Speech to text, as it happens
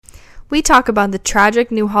We talk about the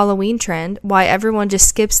tragic new Halloween trend, why everyone just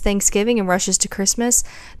skips Thanksgiving and rushes to Christmas,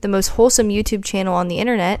 the most wholesome YouTube channel on the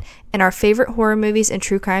internet, and our favorite horror movies and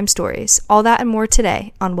true crime stories. All that and more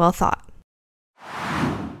today on Well Thought.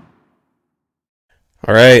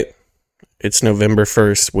 All right. It's November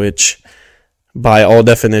 1st, which by all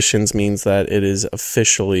definitions means that it is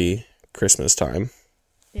officially Christmas time.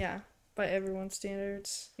 Yeah, by everyone's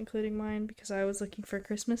standards, including mine, because I was looking for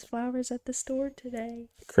Christmas flowers at the store today.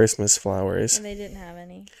 Christmas flowers. And they didn't have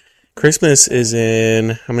any. Christmas is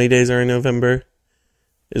in, how many days are in November?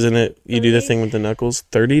 Isn't it, you 30? Do the thing with the knuckles?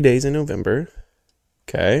 30 days in November.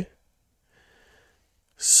 Okay.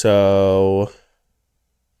 So.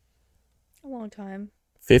 A long time.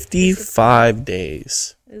 55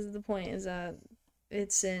 days. Is the point, is that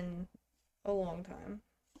it's in a long time.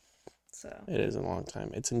 So. It is a long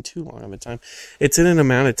time. It's in too long of a time. It's in an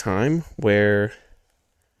amount of time where,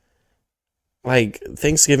 like,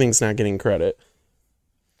 Thanksgiving's not getting credit.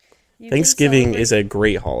 Thanksgiving is a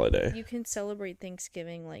great holiday. You can celebrate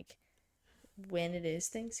Thanksgiving, like, when it is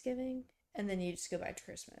Thanksgiving, and then you just go back to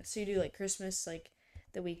Christmas. So you do, like, Christmas, like,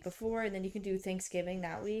 the week before, and then you can do Thanksgiving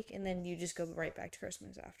that week, and then you just go right back to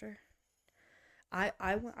Christmas after.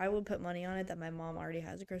 I would put money on it that my mom already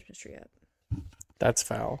has a Christmas tree up. That's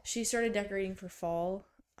foul. She started decorating for fall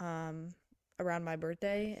around my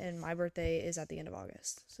birthday, and my birthday is at the end of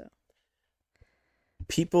August. So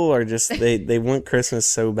people are just they want Christmas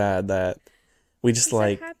so bad that we just, it's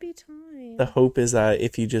like, a happy time. The hope is that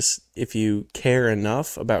if you care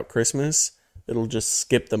enough about Christmas, it'll just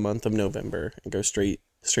skip the month of November and go straight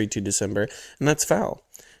to December, and that's foul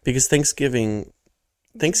because Thanksgiving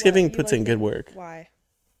puts in good work. Why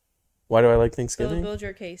do I like Thanksgiving? Build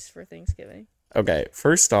your case for Thanksgiving. Okay,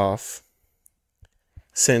 first off,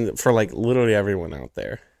 for, like, literally everyone out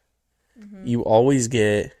there, you always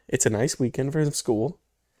get, it's a nice weekend for school.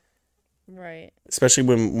 Right. Especially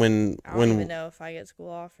when I don't even know if I get school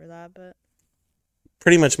off for that, but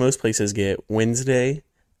pretty much most places get Wednesday,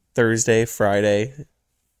 Thursday, Friday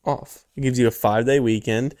off. It gives you a 5-day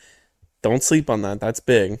weekend. Don't sleep on that. That's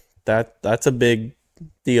big. That's a big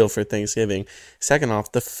deal for Thanksgiving. Second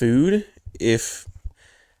off, the food, if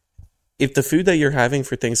the food that you're having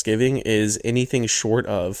for Thanksgiving is anything short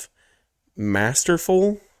of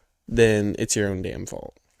masterful, then it's your own damn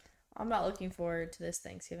fault. I'm not looking forward to this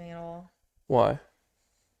Thanksgiving at all. Why?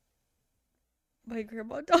 My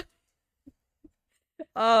grandma died.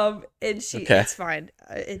 And it's fine.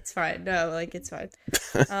 It's fine. No, like, it's fine.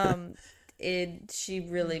 She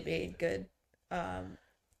really made good,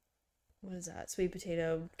 what is that? Sweet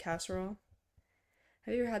potato casserole.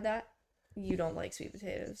 Have you ever had that? You don't like sweet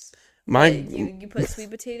potatoes. You put sweet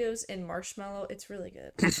potatoes in marshmallow. It's really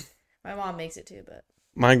good. My mom makes it too, but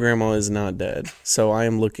my grandma is not dead, so I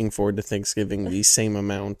am looking forward to Thanksgiving the same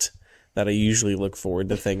amount that I usually look forward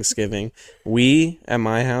to Thanksgiving. We at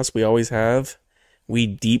my house, we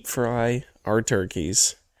deep fry our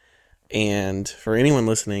turkeys, and for anyone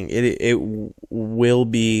listening, it will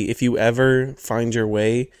be, if you ever find your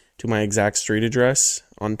way to my exact street address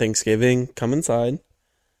on Thanksgiving, come inside.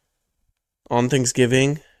 On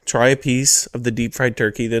Thanksgiving, try a piece of the deep fried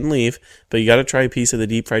turkey, then leave. But you got to try a piece of the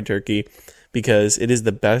deep fried turkey because it is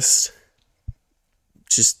the best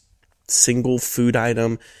just single food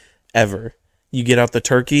item ever. You get out the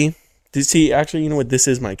turkey. See, actually, you know what? This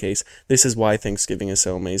is my case. This is why Thanksgiving is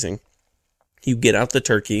so amazing. You get out the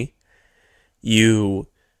turkey. You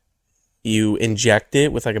inject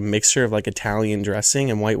it with, like, a mixture of, like, Italian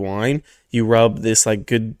dressing and white wine. You rub this, like,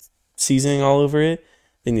 good seasoning all over it.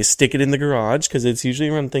 Then you stick it in the garage, because it's usually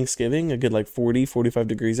around Thanksgiving, a good, like, 40, 45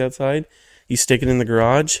 degrees outside. You stick it in the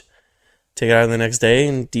garage, take it out the next day,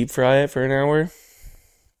 and deep fry it for an hour.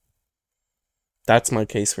 That's my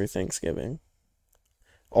case for Thanksgiving.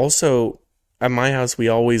 Also, at my house, we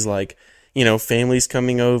always, like, families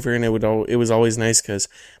coming over, and it was always nice, because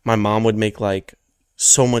my mom would make, like,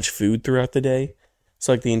 so much food throughout the day.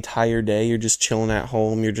 So, like, the entire day, you're just chilling at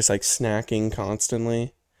home, you're just, like, snacking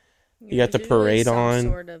constantly. You got the parade on. Some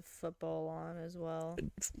sort of football on as well.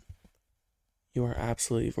 You are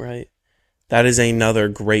absolutely right. That is another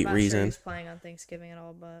great reason. I'm not sure who's playing on Thanksgiving at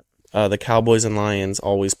all, but the Cowboys and Lions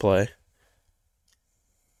always play.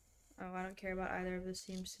 Oh, I don't care about either of those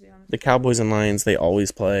teams, to be honest. The Cowboys and Lions, they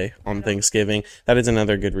always play on Thanksgiving. That is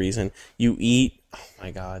another good reason. You eat. Oh my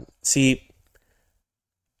God. See,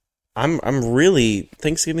 I'm really,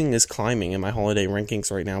 Thanksgiving is climbing in my holiday rankings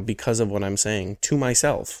right now because of what I'm saying to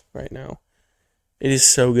myself right now. It is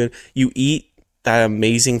so good. You eat that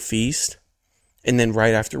amazing feast, and then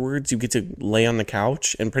right afterwards, you get to lay on the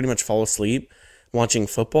couch and pretty much fall asleep watching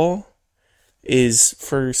football. Is,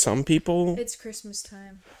 for some people, it's Christmas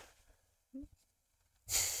time.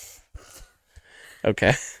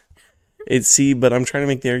 Okay. But I'm trying to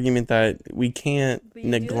make the argument that we can't But you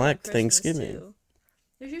do that on neglect Christmas Thanksgiving. too.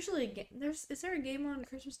 There's usually is there a game on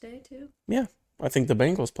Christmas Day too? Yeah, I think the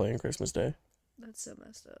Bengals play on Christmas Day. That's so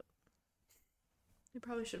messed up. They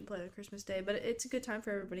probably shouldn't play on Christmas Day, but it's a good time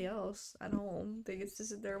for everybody else at home. They get to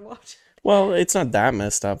sit there and watch. Well, it's not that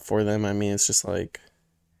messed up for them. I mean, it's just like...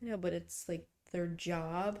 No, but it's like their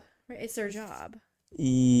job, right? It's their job.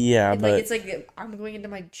 Yeah, but... It's like, I'm going into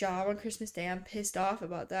my job on Christmas Day. I'm pissed off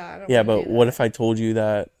about that. I don't Yeah, wanna but do what that. if I told you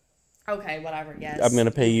that Okay, whatever, yes. I'm going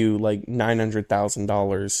to pay you like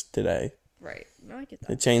 $900,000 today? Right. No, I get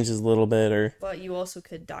that. It changes a little bit, or... But you also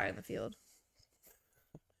could die on the field.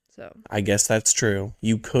 So... I guess that's true.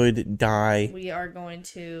 You could die We are going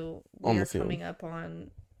to... on We the are field. coming up on...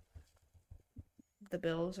 The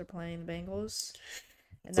Bills are playing the Bengals.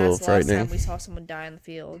 And It's a little that's the last frightening. time we saw someone die on the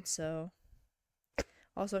field, so...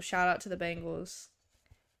 Also, shout out to the Bengals.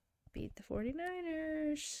 Beat the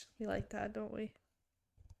 49ers. We like that, don't we?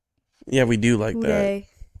 Yeah, we do like that. Hooray.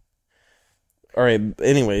 All right,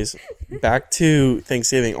 anyways, back to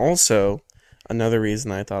Thanksgiving. Also, another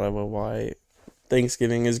reason I thought of why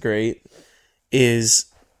Thanksgiving is great is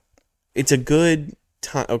it's a good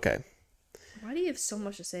time. Okay. Why do you have so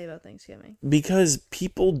much to say about Thanksgiving? Because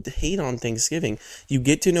people hate on Thanksgiving. You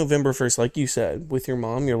get to November 1st, like you said, with your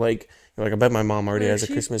mom, you're like, I bet my mom already has a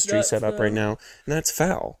she's Christmas tree nuts, set up though. right now. And that's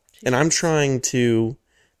foul. She's And I'm nuts. trying to,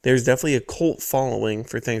 there's definitely a cult following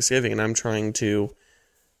for Thanksgiving, and I'm trying to,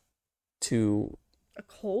 A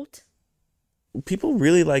cult? people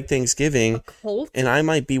really like Thanksgiving. A cult? And I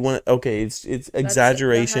might be one. Okay, it's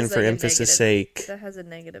exaggeration has for like a emphasis' negative- sake. That has a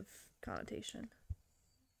negative connotation.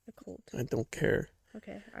 A cult. I don't care.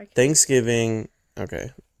 Okay, I can. Thanksgiving.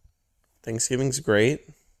 Okay, Thanksgiving's great.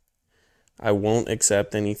 I won't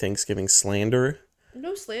accept any Thanksgiving slander.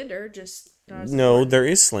 No slander, just not as No, important. there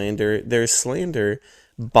is slander. There's slander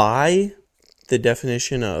by the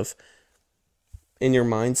definition of, in your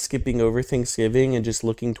mind, skipping over Thanksgiving and just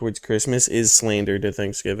looking towards Christmas is slander to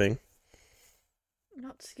Thanksgiving. I'm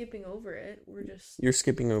not skipping over it. You're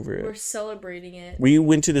skipping over We're it. celebrating it. We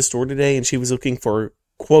went to the store today and she was looking for,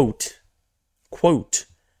 quote,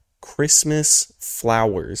 Christmas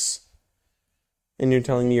flowers. And you're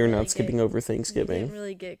telling me you're Really not skipping over We Thanksgiving? didn't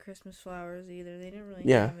really get Christmas flowers either. They didn't really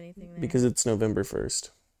Yeah, have anything there. because it's November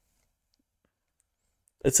 1st.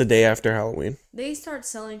 It's the day after Halloween. They start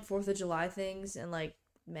selling 4th of July things in like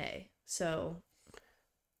May. So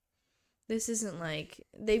this isn't like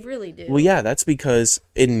they really do. Well, yeah, that's because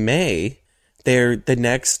in May, the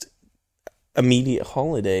next immediate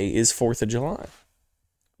holiday is 4th of July.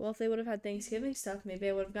 Well, if they would have had Thanksgiving stuff, maybe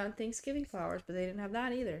I would have gotten Thanksgiving flowers, but they didn't have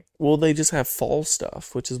that either. Well, they just have fall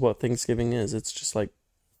stuff, which is what Thanksgiving is. It's just like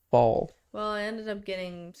fall. Well, I ended up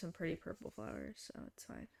getting some pretty purple flowers, so it's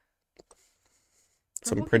fine.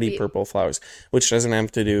 Some Purple pretty could be- purple flowers, which doesn't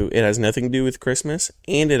have to do, it has nothing to do with Christmas,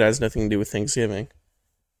 and it has nothing to do with Thanksgiving.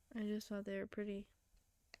 I just thought they were pretty.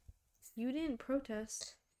 You didn't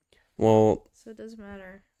protest, Well, so it doesn't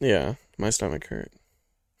matter. yeah, my stomach hurt.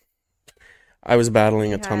 I was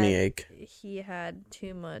battling a tummy ache. He had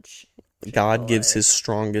too much. God gives Chick-fil-A. his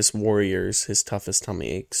strongest warriors his toughest tummy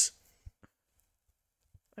aches.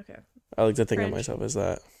 Okay. I like to think of French. myself as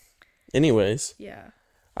that. Anyways, Yeah.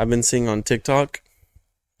 I've been seeing on TikTok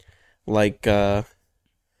like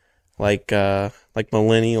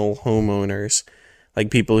millennial homeowners,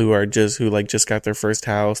 like people who just got their first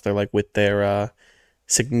house. They're like with their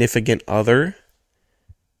significant other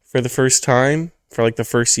for the first time for like the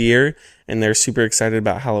first year, and they're super excited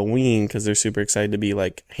about Halloween because they're super excited to be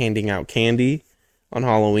like handing out candy on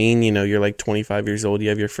Halloween. You know, you're like 25 years old, you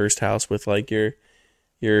have your first house with like your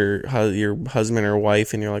husband or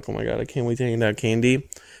wife, and you're like, oh my god, I can't wait to hand out candy. And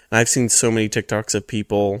I've seen so many TikToks of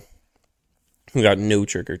people who got no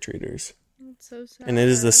trick-or-treaters. It's so sad. And it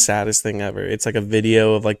is the saddest thing ever. It's like a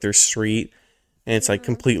video of like their street, and it's like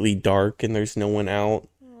completely dark, and there's no one out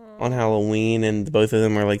on Halloween, and both of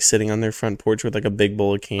them are like sitting on their front porch with like a big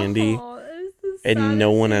bowl of candy, Aw, that is the and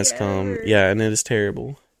no saddest one thing has come. ever. Yeah, and it is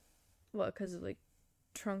terrible. What? Because of like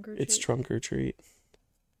trunk or treat? It's trunk or treat.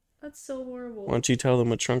 That's so horrible. Why don't you tell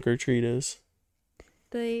them what trunk or treat is?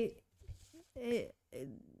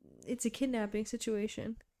 It's a kidnapping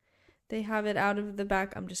situation. They have it out of the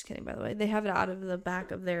back. I'm just kidding, by the way. They have it out of the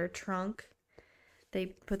back of their trunk. They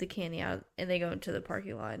put the candy out and they go into the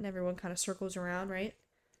parking lot, and everyone kind of circles around, right?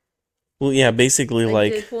 Well, yeah, basically They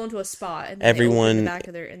like pull into a spot, and then everyone- they open the back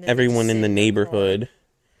of their. And then they everyone just in sit the car.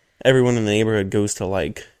 neighborhood, goes to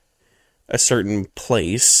like a certain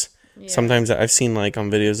place. Yeah. Sometimes I've seen like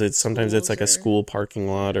on videos, sometimes it's like a Schools or- school parking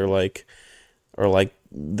lot or like or like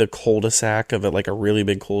the cul-de-sac of it, like a really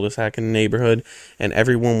big cul-de-sac in the neighborhood, and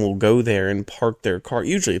everyone will go there and park their car.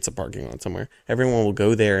 Usually it's a parking lot somewhere. Everyone will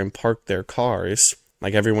go there and park their cars,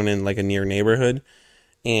 like everyone in like a near neighborhood,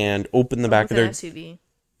 and open the Oh, back with of an their, SUV.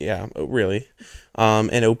 yeah, really,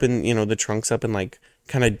 and open, the trunks up and like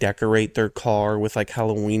kind of decorate their car with like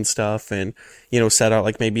Halloween stuff, and set out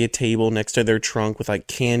like maybe a table next to their trunk with like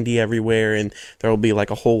candy everywhere, and there'll be like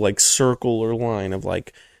a whole like circle or line of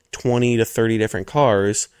like 20 to 30 different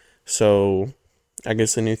cars. So I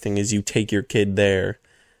guess the new thing is you take your kid there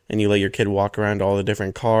and you let your kid walk around all the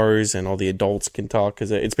different cars, and all the adults can talk,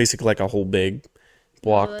 because it's basically like a whole big Oh,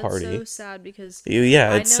 block that's so party. sad because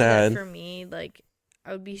Yeah, I it's know that sad. for me, like,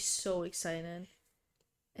 I would be so excited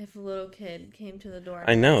if a little kid came to the door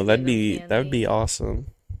I and I know could give them that would be candy. awesome.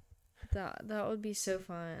 That would be so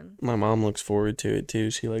fun. My mom looks forward to it too.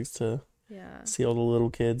 She likes to Yeah. see all the little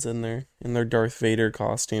kids in their Darth Vader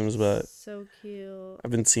costumes, but So cute. I've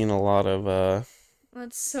been seeing a lot of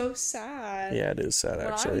That's so sad. yeah, it is sad When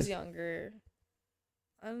I actually. was younger,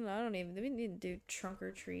 I don't know, I don't even, we didn't do trunk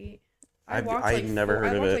or treat. I've never heard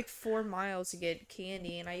I of walked it. like 4 miles to get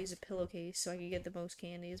candy, and I used a pillowcase so I could get the most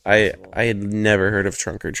candy as I possible. I had never heard of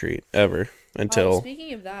trunk or treat ever Oh, until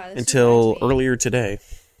speaking of that, this until reminds me. earlier today.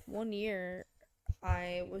 One year,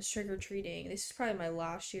 I was trick or treating. This is probably my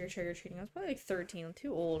last year trick or treating. I was probably like 13. I'm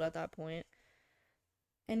too old at that point.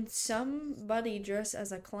 And somebody dressed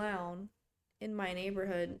as a clown in my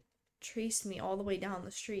neighborhood chased me all the way down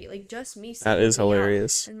the street. Like, just me That singled is me out.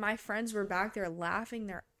 hilarious. And my friends were back there laughing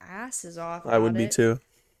their asses off I would about be it. too.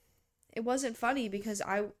 It wasn't funny because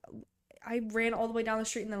I ran all the way down the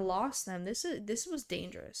street and then lost them. This was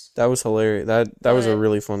dangerous. That was hilarious. That was a But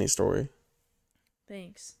really funny story.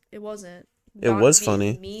 thanks. It wasn't. It Not was be,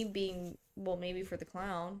 funny, me being, well, maybe for the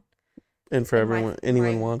clown. and for And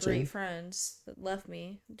anyone my watching. great friends that left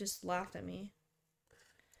me just laughed at me.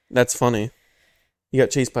 That's funny. You got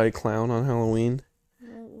chased by a clown on Halloween.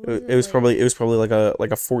 Well, It was probably like a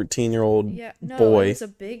 14-year-old yeah, no, it boy. was a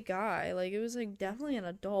big guy. Like, it was like definitely an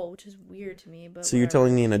adult, which is weird to me, but So you're whatever.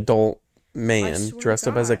 telling me an adult I man swear to dressed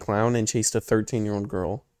up as a God. clown and chased a 13-year-old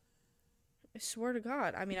girl? I swear to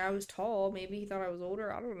God. I mean, I was tall. Maybe he thought I was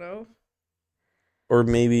older. I don't know. Or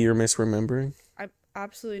maybe you're misremembering. I'm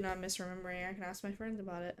absolutely not misremembering. I can ask my friends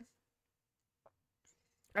about it.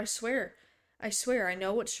 I swear. I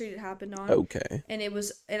know what street it happened on. Okay. And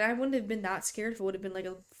I wouldn't have been that scared if it would have been like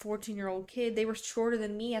a 14-year-old kid. They were shorter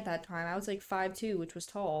than me at that time. I was like 5'2", which was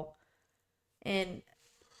tall. And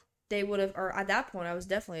they would have, or at that point, I was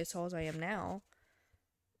definitely as tall as I am now.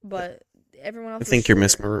 But everyone else I was think you're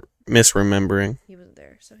shorter. misremembering. He wasn't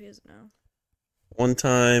there, so he doesn't know. One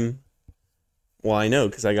time, well, I know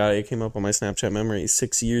because it came up on my Snapchat memory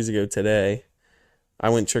 6 years ago today. I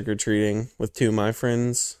went trick-or-treating with two of my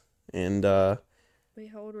friends, and Wait,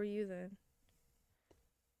 how old were you then?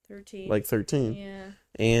 13? like 13. Yeah.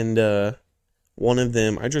 And one of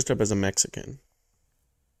them, I dressed up as a Mexican.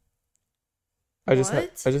 I just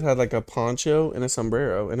What? had like a poncho and a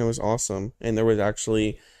sombrero, and it was awesome. And there was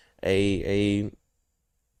actually a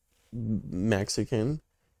Mexican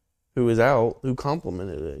who was out who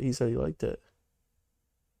complimented it. He said he liked it.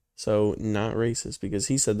 So not racist, because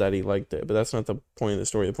he said that he liked it, but that's not the point of the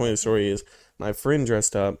story. The point of the story is my friend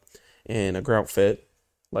dressed up in a grout fit,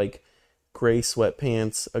 like gray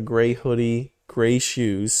sweatpants, a gray hoodie, gray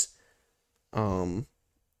shoes, um,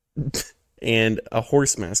 and a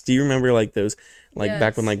horse mask. Do you remember like those, like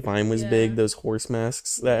back when Yes. like Vine was Yeah. big, those horse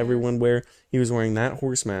masks that Yeah. everyone wear? He was wearing that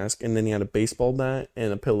horse mask, and then he had a baseball bat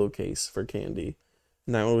and a pillowcase for candy.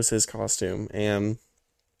 And that was his costume. And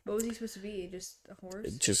What was he supposed to be? Just a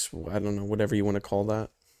horse? just, I don't know, whatever you want to call that.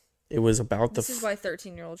 It was about This is why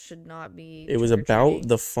 13-year-olds should not be it was about trick-or-treating.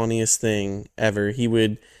 the funniest thing ever.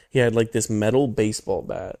 He had like this metal baseball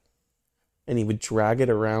bat, and he would drag it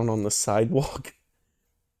around on the sidewalk.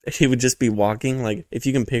 He would just be walking, like, if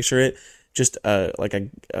you can picture it, just like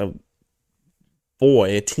a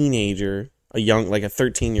boy, a teenager, like a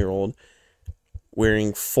 13-year-old,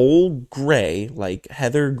 wearing full gray, like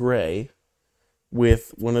heather gray,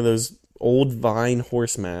 with one of those old Vine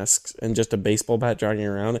horse masks and just a baseball bat dragging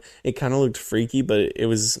around. It kind of looked freaky, but it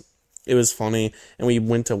was funny. And we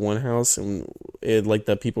went to one house, and like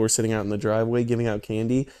the people were sitting out in the driveway giving out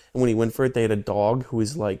candy. And when he went for it, they had a dog who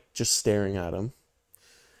was like just staring at him.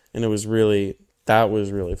 And that was really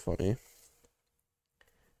funny.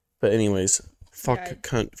 But anyways, fuck Yeah.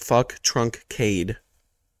 cunt, fuck trunkcade.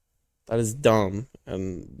 That is dumb,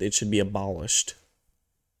 and it should be abolished.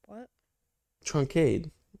 What?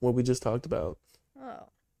 Trunkcade, what we just talked about, Oh.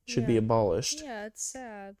 should be Yeah. abolished. Yeah, it's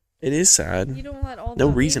sad. It is sad. You don't let all No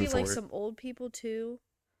the reason maybe for like it. some old people too.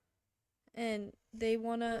 and they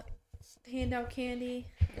want to hand out candy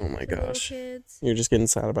Oh my to little gosh. kids. You're just getting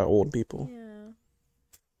sad about old people. Yeah.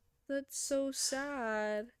 That's so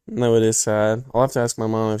sad. No, it is sad. I'll have to ask my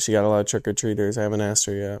mom if she got a lot of trick-or-treaters. I haven't asked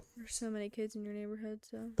her yet. There's so many kids in your neighborhood,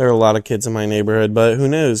 so. There are a lot of kids in my neighborhood, but who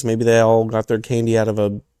knows? Maybe they all got their candy out of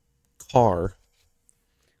a car.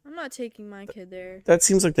 I'm not taking my kid there. That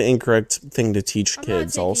seems like the incorrect thing to teach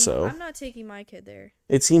kids also. I'm not taking my kid there.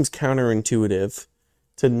 It seems counterintuitive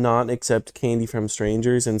to not accept candy from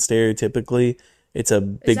strangers, and stereotypically, it's a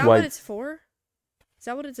big Is that white... what it's for? Is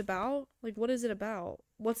that what it's about? Like, what is it about?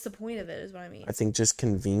 What's the point of it, is what I mean. I think just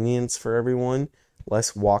convenience for everyone.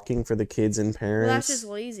 Less walking for the kids and parents. Well, that's just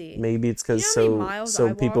lazy. Maybe it's because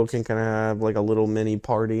so people can kind of have like a little mini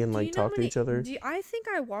party and like talk to each other. I think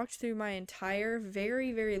I walked through my entire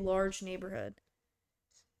very, very large neighborhood.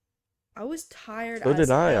 I was tired. So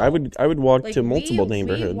did I. I would walk like, to multiple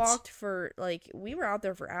neighborhoods. We walked for we were out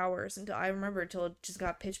there for hours until it just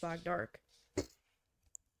got pitch black dark.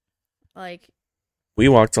 Like, we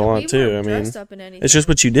walked a lot too. I mean, it's just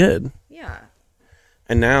what you did. Yeah.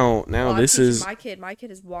 And now this is my kid. My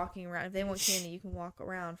kid is walking around. If they want candy, you can walk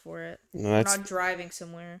around for it. No, We're not driving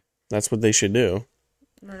somewhere. That's what they should do.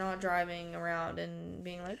 We're not driving around and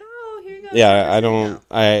being like, "Oh, here you go." Yeah, I don't. No.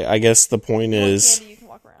 I guess the point is. Candy, you can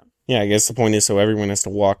walk around. Yeah, I guess the point is so everyone has to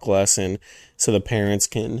walk less, and so the parents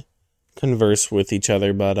can converse with each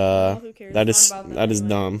other. But that is dumb.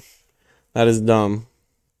 That is dumb.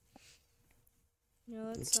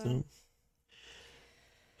 Yeah, that's dumb.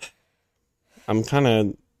 I'm kind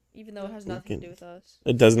of... Even though it has nothing to do with us.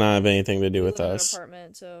 It does not have anything to do with us. We live in an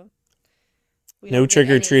apartment, so... No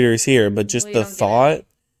trick-or-treaters here, but just the thought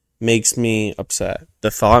makes me upset.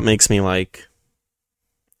 The thought makes me like...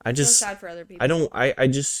 I just... So sad for other people. I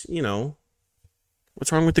just,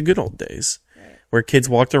 what's wrong with the good old days? Right. Where kids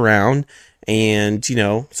walked around and,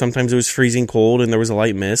 sometimes it was freezing cold and there was a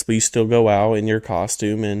light mist, but you still go out in your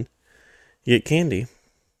costume and you get candy.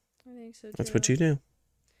 I think so, too. That's what you do.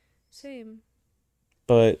 Same.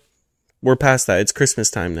 But we're past that. It's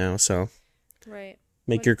Christmas time now, so right.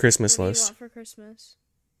 Make your Christmas list. What do you want for Christmas?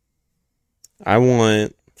 I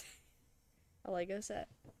want a Lego set.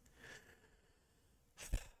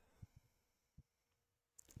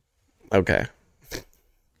 Okay.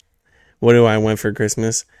 What do I want for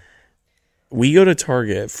Christmas? We go to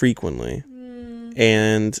Target frequently,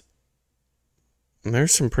 and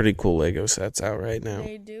there's some pretty cool Lego sets out right now.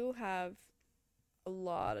 They do have a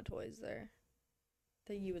lot of toys there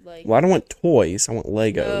that you would like. Well, I don't want toys. I want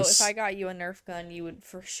Legos. No, if I got you a Nerf gun, you would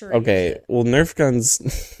for sure Okay, use it. Well, Nerf guns...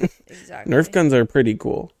 Exactly. Nerf guns are pretty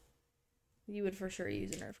cool. You would for sure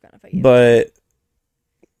use a Nerf gun if I gave But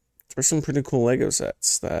there's some pretty cool Lego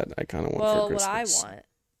sets that I kind of want for Christmas.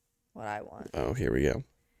 What I want. Oh, here we go.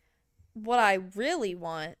 What I really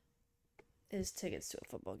want is tickets to a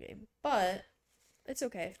football game. But it's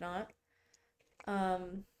okay if not.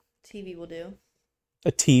 TV will do.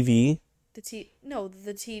 A TV? The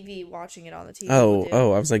TV, watching it on the TV.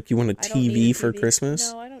 Oh, I was like, you want a TV for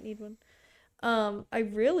Christmas? No, I don't need one. I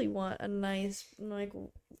really want a nice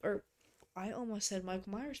I almost said Michael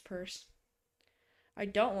Myers purse. I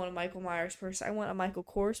don't want a Michael Myers purse. I want a Michael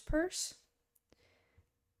Kors purse.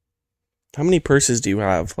 How many purses do you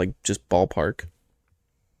have? Like, just ballpark?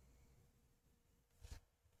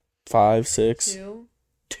 5, 6? 2.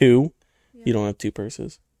 2? Yeah. You don't have 2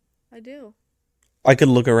 purses? I do. I could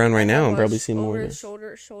look around right now and probably see more. I have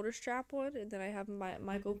a shoulder strap one, and then I have my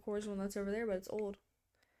Michael Kors one that's over there, but it's old.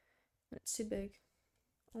 It's too big.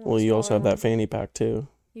 Well, you also have that fanny pack, too.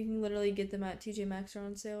 You can literally get them at TJ Maxx. They're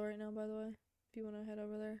on sale right now, by the way, if you want to head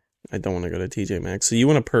over there. I don't want to go to TJ Maxx. So you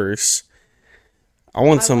want a purse. I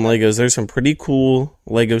want some Legos. There's some pretty cool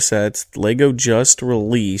Lego sets. Lego just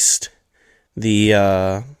released the...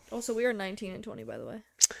 Also, we are 19 and 20, by the way.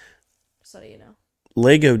 Just so you know.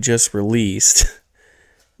 Lego just released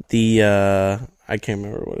the... I can't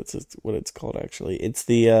remember what it's called, actually. It's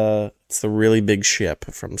the really big ship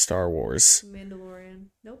from Star Wars. Mandalorian.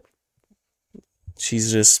 Nope.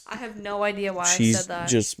 She's just... I have no idea why I said that.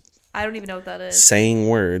 She's just... I don't even know what that is. Saying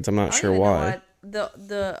words. I'm not sure why.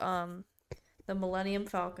 The Millennium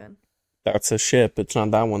Falcon. That's a ship. It's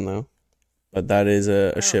not that one, though. But that is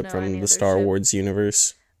a ship from the Star Wars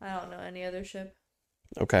universe. I don't know any other ship.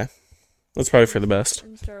 Okay. That's probably for the best.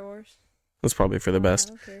 In Star Wars. That's probably for the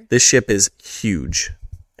best. This ship is huge.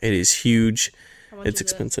 It is huge. How much it's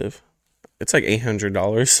expensive. It's like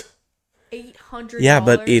 $800. $800? Yeah,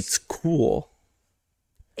 but it's cool.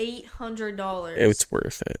 $800. It's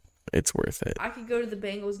worth it. It's worth it. I could go to the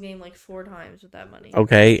Bengals game like 4 times with that money.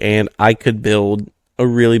 Okay, and I could build a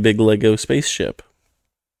really big Lego spaceship.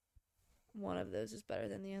 one of those is better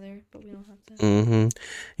than the other, but we don't have to. Mm-hmm.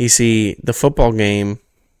 You see, the football game,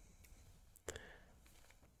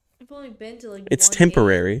 I've only been to like it's one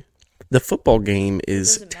temporary. game. The football game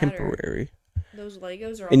is doesn't matter. temporary. Those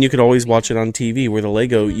Legos are. And you also could always creepy. watch it on TV, where the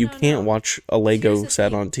Lego, you can't No. watch a Lego Here's the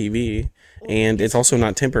set thing. on TV. Well, And here's it's the also thing.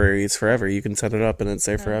 not temporary, it's forever. You can set it up and it's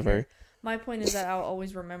there forever. Okay. My point is that I'll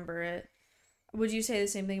always remember it. Would you say the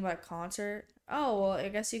same thing about a concert? Oh, well, I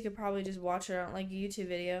guess you could probably just watch it on like a YouTube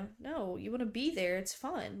video. No, you want to be there. It's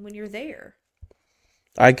fun when you're there.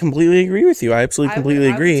 I completely agree with you. I absolutely completely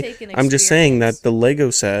I would agree. take an I'm just saying that experience. the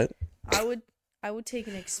Lego set I would take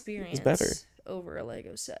an experience better. over a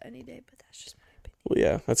Lego set any day, but that's just my opinion. Well,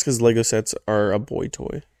 yeah, that's because Lego sets are a boy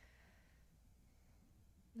toy.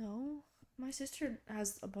 No, my sister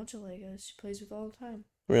has a bunch of Legos she plays with all the time.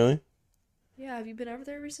 Really? Yeah, have you been over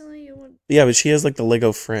there recently? Yeah, but she has like the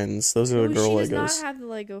Lego friends. Those are the girl she does not Legos. have the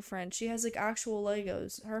Lego friends. She has like actual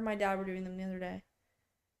Legos. Her and my dad were doing them the other day.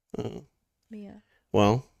 Oh. Mia.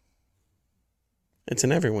 Well, it's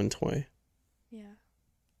an everyone toy. Yeah.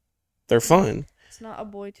 They're fun. It's not a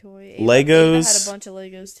boy toy. Legos. Ava had a bunch of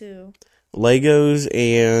Legos too. Legos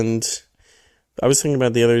and I was thinking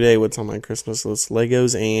about the other day what's on my Christmas list.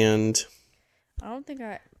 Legos and I don't think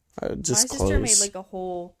just my clothes. sister made like a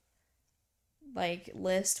whole like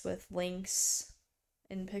list with links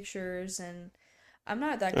and pictures, and I'm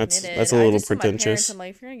not that committed. That's a little I just told my pretentious. parents, I'm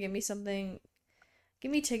like, if you're gonna give me something,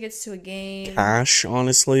 give me tickets to a game. Cash,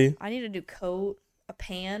 honestly. I need a new coat, a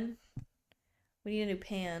pan. We need a new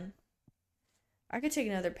pan. I could take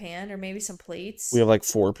another pan or maybe some plates. We have like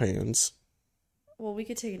 4 pans. Well, we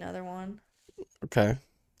could take another one. Okay.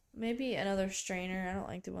 Maybe another strainer. I don't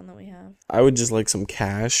like the one that we have. I would just like some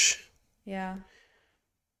cash. Yeah.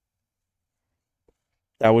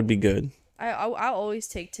 That would be good. I'll always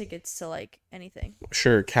take tickets to like anything.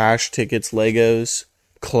 Sure, cash, tickets, Legos,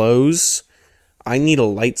 clothes. I need a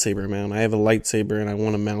lightsaber mount. I have a lightsaber and I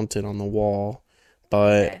want to mount it on the wall,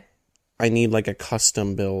 but Okay. I need like a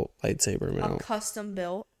custom built lightsaber A mount. custom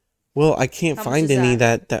built. Well, I can't How much find is any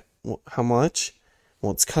that? how much?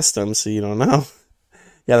 Well, it's custom, so you don't know.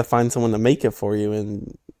 You got to find someone to make it for you,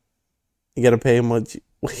 and you got to pay them what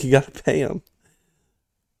you got to pay them.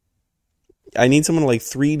 I need someone to like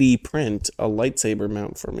 3D print a lightsaber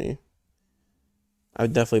mount for me. I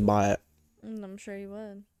would definitely buy it. I'm sure you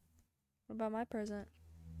would. What about my present?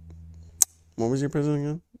 What was your present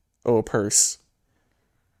again? Oh, a purse.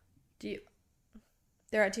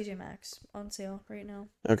 They're at TJ Maxx on sale right now.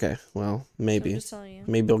 Okay, well, So maybe. I'm just telling you.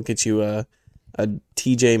 Maybe I'll get you a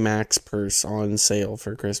TJ Maxx purse on sale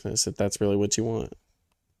for Christmas if that's really what you want.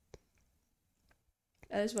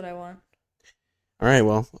 That is what I want. All right,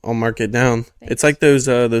 well, I'll mark it down. Thanks. It's like those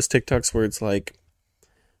TikToks where it's like,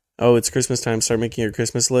 oh, it's Christmas time, start making your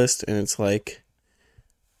Christmas list, and it's like,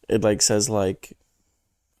 it like says like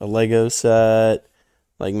a Lego set,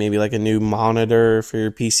 like maybe like a new monitor for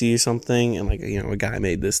your PC or something, and like, a guy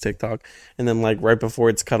made this TikTok, and then like right before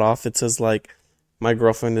it's cut off, it says like, my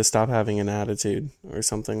girlfriend to stop having an attitude or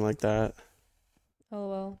something like that.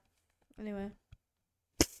 LOL. Anyway.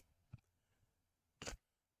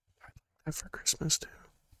 For Christmas too.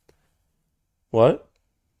 What?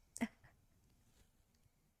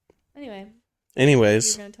 Anyway.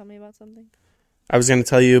 Anyways, You're gonna tell me about something? I was going to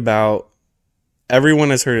tell you about,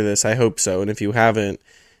 everyone has heard of this, I hope so, and if you haven't,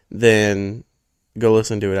 then go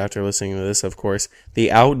listen to it after listening to this, of course.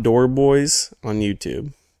 The Outdoor Boys on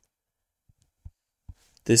YouTube.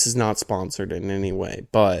 This is not sponsored in any way,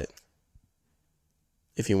 but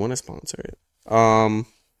if you want to sponsor it.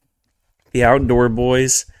 The Outdoor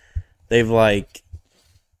Boys, they've blown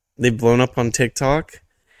up on TikTok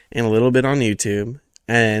and a little bit on YouTube,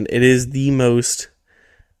 and it is the most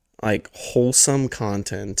wholesome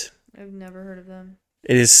content. I've never heard of them.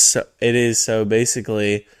 It is so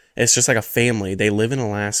basically it's just like a family. They live in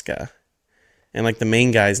Alaska, and like the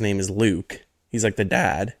main guy's name is Luke. He's like the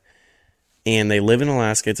dad, and they live in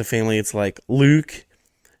Alaska. It's a family. It's like Luke,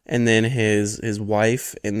 and then his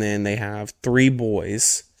wife, and then they have 3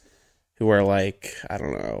 boys who are like, I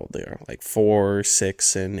don't know, they're like 4,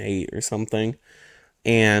 6, and 8 or something.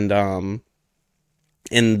 And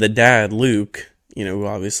the dad, Luke, who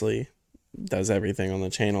obviously does everything on the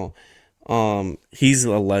channel, he's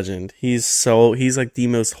a legend. He's like the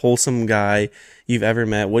most wholesome guy you've ever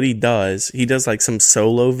met. What he does like some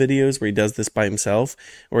solo videos where he does this by himself,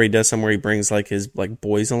 or he does some where he brings like his like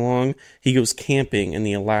boys along. He goes camping in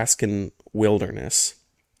the Alaskan wilderness.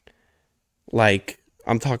 Like,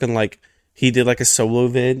 I'm talking like, he did like a solo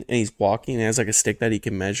vid, and he's walking and has like a stick that he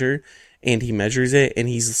can measure, and he measures it, and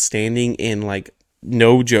he's standing in like,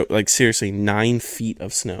 no joke, like seriously, 9 feet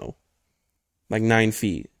of snow. Like 9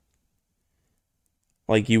 feet.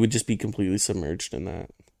 Like, you would just be completely submerged in that.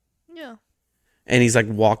 Yeah. And he's like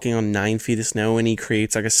walking on 9 feet of snow, and he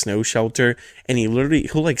creates like a snow shelter, and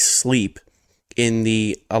he'll like sleep in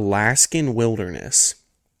the Alaskan wilderness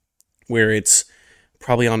where it's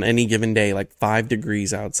probably on any given day like 5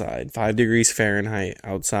 degrees outside, 5 degrees Fahrenheit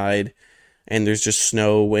outside, and there's just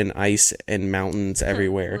snow and ice and mountains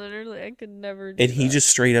everywhere. Literally, I could never do And he that. just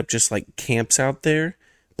straight up just like camps out there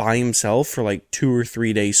by himself for like 2 or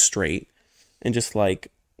 3 days straight, and just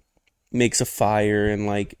like makes a fire and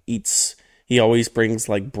like eats. He always brings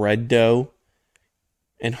like bread dough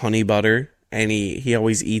and honey butter, and he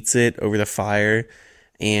always eats it over the fire.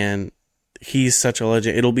 And he's such a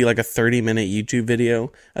legend. It'll be like a 30-minute YouTube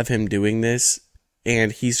video of him doing this,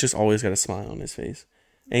 and he's just always got a smile on his face.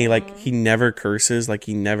 And he never curses, like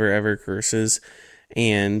he never ever curses.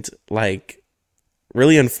 And like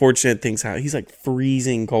really unfortunate things happen. He's like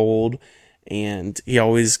freezing cold, and he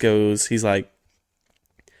always goes, he's like,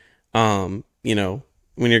 you know,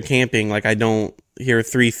 when you're camping, like here are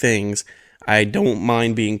 3 things. I don't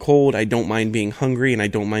mind being cold, I don't mind being hungry, and I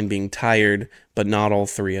don't mind being tired, but not all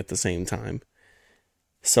 3 at the same time.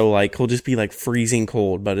 So like he'll just be like freezing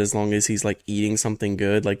cold, but as long as he's like eating something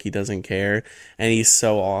good, like he doesn't care. And he's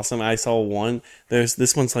so awesome. I saw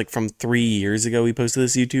this one's like from 3 years ago. He posted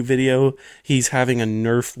this YouTube video. He's having a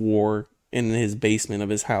Nerf war in his basement of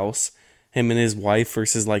his house. Him and his wife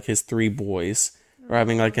versus like his 3 boys are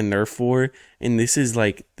having like a Nerf war. And this is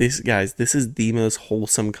the most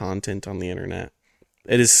wholesome content on the internet.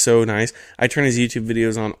 It is so nice. I turn his YouTube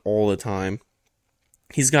videos on all the time.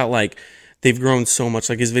 He's got like, they've grown so much.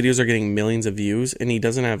 Like his videos are getting millions of views, and he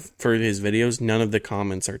doesn't have, for his videos, none of the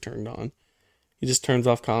comments are turned on. He just turns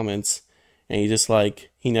off comments, and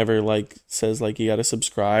he never like says like you gotta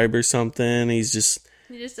subscribe or something. He just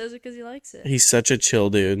does it because he likes it. He's such a chill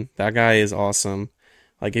dude. That guy is awesome.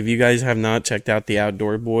 Like if you guys have not checked out the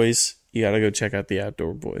Outdoor Boys, you gotta go check out the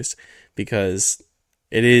Outdoor Boys, because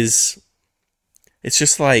it's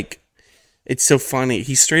just like, it's so funny.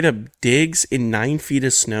 He straight up digs in 9 feet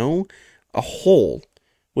of snow a hole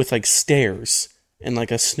with like stairs and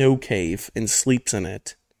like a snow cave and sleeps in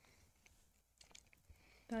it.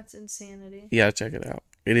 That's insanity. Yeah, check it out.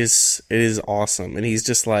 It is awesome. And he's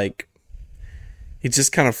just kind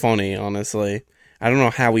of funny, honestly. I don't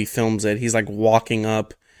know how he films it. He's like walking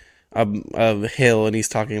up a hill, and he's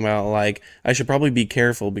talking about like, I should probably be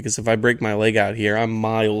careful because if I break my leg out here, I'm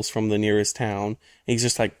miles from the nearest town. And he's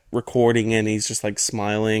just like recording it, and he's just like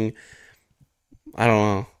smiling. I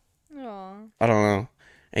don't know.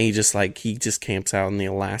 And he just camps out in the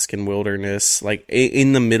Alaskan wilderness, like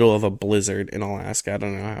in the middle of a blizzard in Alaska. I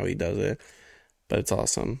don't know how he does it, but it's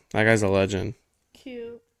awesome. That guy's a legend.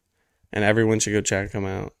 Cute. And everyone should go check him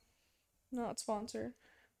out. Not sponsored.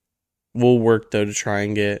 We'll work though to try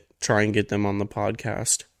and get them on the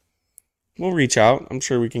podcast. We'll reach out. I'm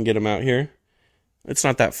sure we can get them out here. It's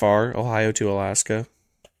not that far, Ohio to Alaska.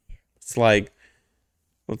 It's like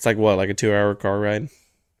what, like a 2-hour car ride?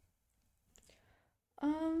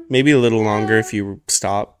 Maybe a little longer if you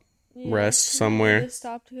stop, rest somewhere.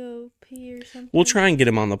 Stop to go pee or something. We'll try and get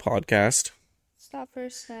him on the podcast. Stop for a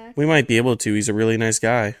snack. We might be able to. He's a really nice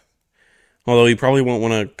guy. Although he probably won't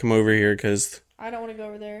want to come over here because I don't want to go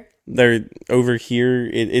over there. They're over here.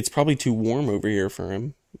 It's probably too warm over here for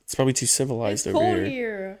him. It's probably too civilized over here. It's cold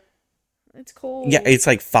here. It's cold. Yeah, it's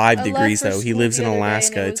like 5 I degrees left for though. He school lives the in other day,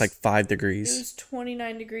 Alaska. and It's like 5 It degrees. was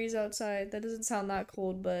 29 degrees outside. That doesn't sound that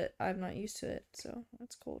cold, but I'm not used to it, so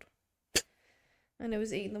it's cold. And it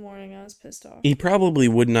was 8 in the morning. I was pissed off. He probably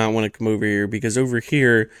would not want to come over here because over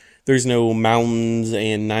here there's no mountains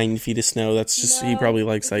and 9 feet of snow. That's just, he probably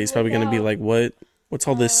likes that. He's probably going to be like, what's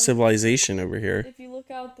all this civilization over here? If you look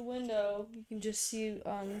out the window, you can just see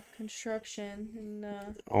construction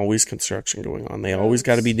and always construction going on. They always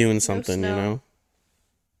got to be doing something, you know.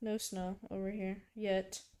 No snow over here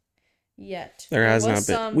yet. There has not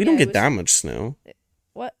been. We don't get that much snow.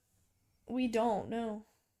 What? We don't. No.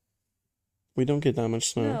 We don't get that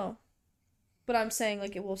much snow. No. But I'm saying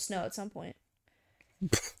like it will snow at some point.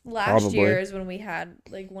 Last year is when we had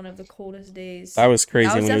like one of the coldest days. That was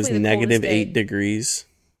crazy when it was negative 8 degrees.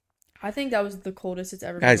 I think that was the coldest it's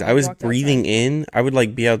ever been. Guys, I was breathing in. I would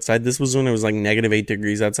like be outside. This was when it was like negative 8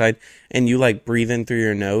 degrees outside, and you like breathe in through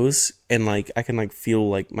your nose, and like I can like feel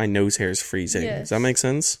like my nose hairs freezing. Yes. Does that make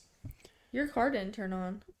sense? Your car didn't turn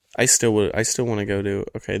on. I still want to go to.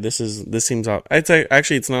 Okay, this seems off.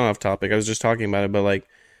 Actually it's not off topic. I was just talking about it, but like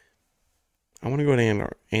I want to go to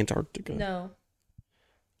Antarctica. No.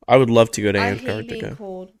 I would love to go to Antarctica. I hate being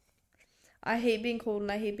cold. I hate being cold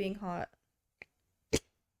and I hate being hot.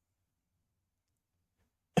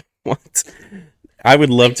 What? I would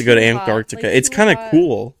love Like to go to too hot. Antarctica. Like It's too kind of hot.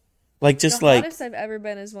 cool. Like The just like hottest I've ever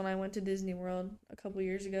been is when I went to Disney World a couple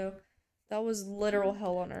years ago. That was literal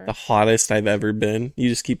hell on the earth. hottest I've ever been. You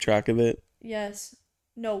just keep track of it. Yes.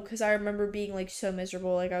 No, because I remember being like so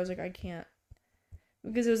miserable. Like I was like, I can't.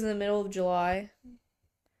 Because it was in the middle of July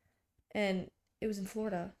and it was in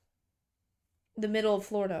Florida. The middle of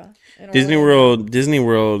Florida in Orlando. Disney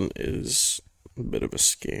World is a bit of a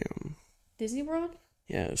scam. Disney World?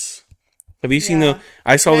 Yes. Have you seen the? Yeah.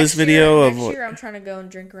 I saw this video of. Next year I'm trying to go and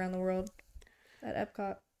drink around the world at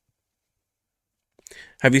Epcot.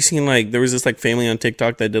 Have you seen like there was this like family on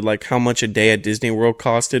TikTok that did like how much a day at Disney World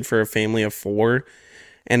costed for a family of 4,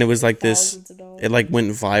 and it was like this. Thousands of dollars. It like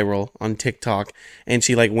went viral on TikTok, and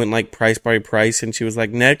she like went like price by price, and she was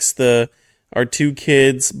like, next the our 2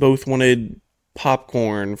 kids both wanted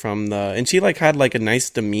popcorn from the, and she like had like a nice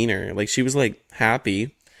demeanor, like she was like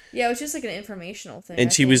happy. Yeah, it was just like an informational thing. And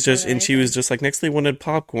I think, more than she was anything. just like next they wanted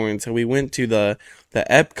popcorn, so we went to the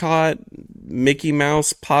Epcot Mickey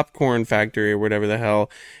Mouse popcorn factory or whatever the hell,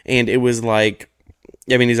 and it was like,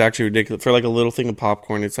 I mean, it's actually ridiculous for like a little thing of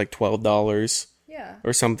popcorn. It's like $12 Yeah.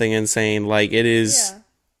 or something insane. Like it is, Yeah.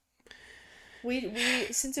 We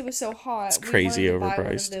since it was so hot, it's we wanted crazy to buy one of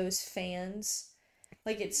overpriced. those fans.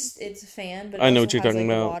 Like it's a fan, but it I know also what you're has talking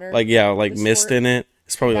like about. water. Like yeah, like The mist squirt. in it.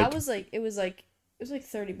 It's And probably that like was like it was like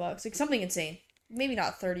 $30, like something insane. Maybe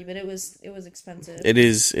not 30, but it was expensive. it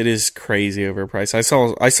is crazy overpriced.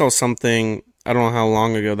 I saw something I don't know how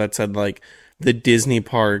long ago that said like the Disney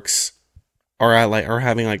parks are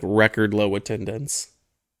having like record low attendance.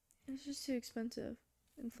 It's just too expensive.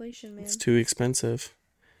 Inflation, man. It's too expensive.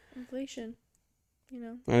 Inflation. You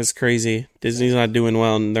know. That's crazy. Disney's not doing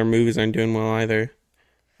well, and their movies aren't doing well either.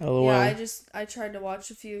 LOL. Yeah, I tried to watch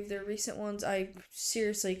a few of their recent ones. I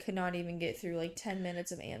seriously could not even get through like 10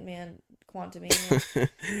 minutes of Ant-Man Quantumania.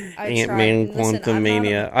 I tried. Ant-Man And listen, I'm not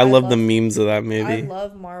Quantumania. a, I love the memes of that I movie.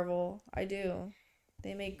 love Marvel. I do.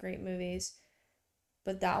 They make great movies.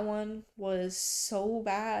 But that one was so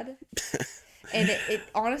bad. And it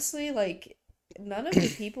honestly, like, none of the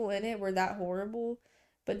people in it were that horrible,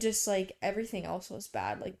 but just like everything else was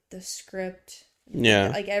bad. Like the script, Yeah.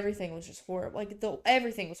 like everything was just horrible. Like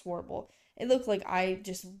everything was horrible. It looked like I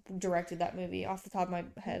just directed that movie off the top of my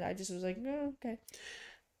head. I just was like, no, okay.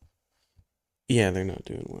 Yeah, they're not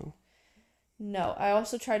doing well. No, I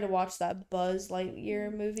also tried to watch that Buzz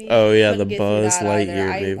Lightyear movie. Oh yeah, Couldn't the get through Buzz that either.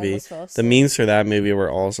 Lightyear I movie. almost fell The asleep. memes for that movie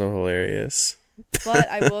were also hilarious. But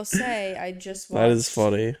I will say, I just watched That is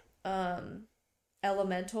funny.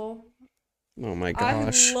 Elemental. Oh my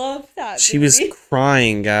gosh. I love that She movie. was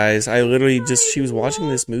crying, guys. I literally just, I she was watching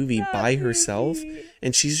this love movie that by herself, movie.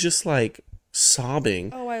 and she's just like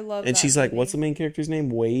sobbing. Oh, I love And that she's like, movie. what's the main character's name?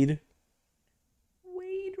 Wade?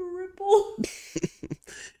 Wade Ripple.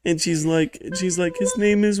 And she's like, his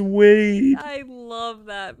name is Wade. I love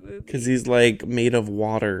that movie. Because he's like made of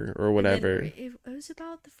water or And then whatever. it was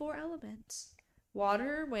about the 4 elements: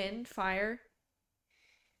 water, wind, fire.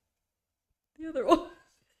 The other one,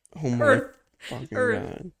 Oh my Earth. fucking Earth.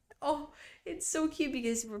 god. Oh, it's so cute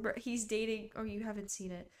because remember, he's dating. Oh, you haven't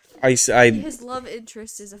seen it. I His love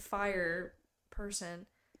interest is a fire person,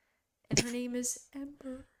 and her name is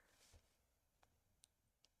Ember.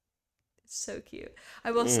 It's so cute.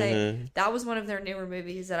 I will say that was one of their newer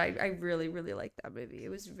movies that I really, really liked that movie. It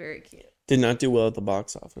was very cute. did not do well at the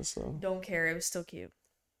box office though. Don't care. It was still cute.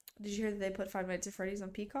 Did you hear that they put Five Nights at Freddy's on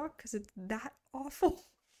Peacock? Because it's that awful.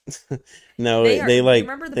 No, They are, they like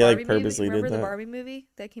remember the they Barbie like purposely movie? Remember did the that. Barbie movie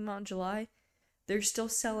that came out in July? They're still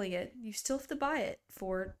selling it. You still have to buy it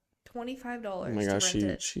for $25 Oh my to gosh, rent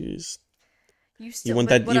it. she's You still, you want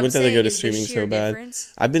but that what you I'm want that to saying go to is the streaming sheer so bad.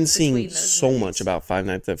 difference I've been seeing between those so movies. much about Five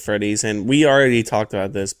Nights at Freddy's, and we already talked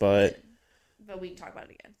about this, but we can talk about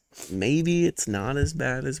it again. maybe it's not as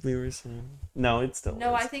bad as we were saying. No, it's still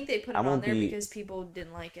No, is. I think they put I it on won't there be- because people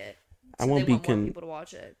didn't like it. I So won't they be want more people to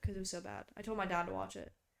watch it because it was so bad. I told my dad to watch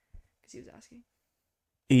it because he was asking.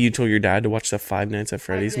 You told your dad to watch the Five Nights at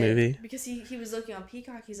Freddy's I did, movie? because he was looking on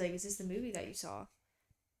Peacock. He's like, "Is this the movie that you saw?"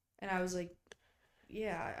 And I was like,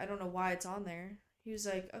 "Yeah, I don't know why it's on there." He was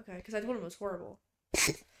like, "Okay," because I told him it was horrible.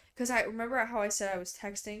 Because I remember how I said I was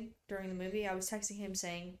texting during the movie. I was texting him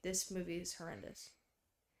saying this movie is horrendous.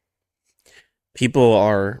 People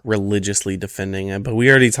are religiously defending it, but we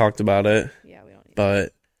already talked about it. Yeah, we don't need.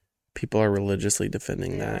 But people are religiously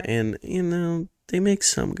defending They that, are. and you know they make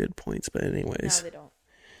some good points. But No, anyways, they don't.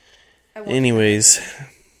 I won't do that. anyways,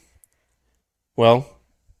 well,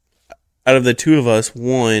 out of the two of us,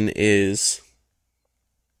 one is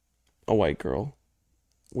a white girl,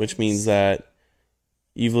 which means that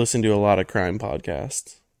you've listened to a lot of crime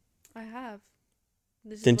podcasts. I have.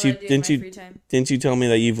 This is Didn't what I you do in didn't my you free time. didn't you tell me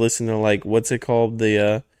that you've listened to like what's it called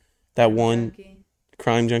that one Junkie.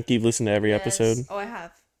 Crime Junkie? You've listened to every episode. Yes. Oh, I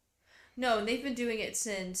have. No, they've been doing it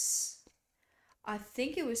since I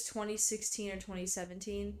think it was 2016 or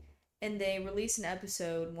 2017, and they release an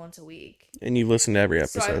episode once a week. And you've listened to every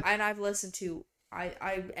So episode. I've listened to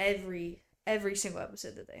every single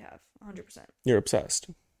episode that they have, 100%. You're obsessed.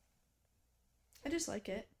 I just like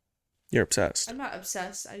it. You're obsessed. I'm not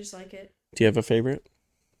obsessed. I just like it. Do you have a favorite?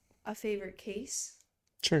 A favorite case?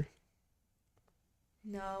 Sure.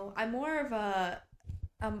 No, I'm more of a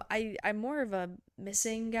I'm more of a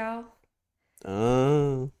missing gal.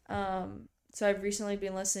 Oh. So I've recently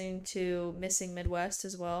been listening to Missing Midwest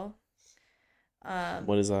as well.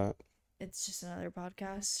 What is that? It's just another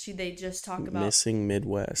podcast. They just talk about Missing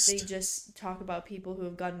Midwest. They just talk about people who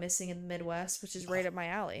have gone missing in the Midwest, which is right up my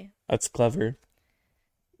alley. That's clever.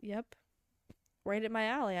 Yep. Right at my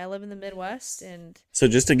alley. I live in the Midwest, and So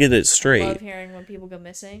just to get it I straight. love hearing when people go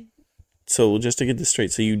missing. So just to get this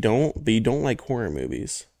straight, so you don't like horror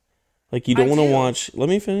movies. Like you don't want to do. watch. Let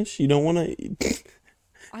me finish. You don't want to.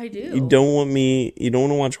 I do. You don't want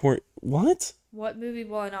to watch horror. What? What movie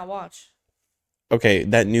will I not watch? Okay,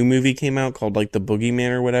 that new movie came out called like The Boogeyman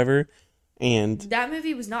or whatever, and That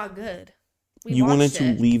movie was not good. We you wanted watched to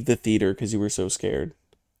it. leave the theater because you were so scared.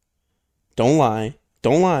 Don't lie.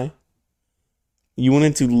 Don't lie. You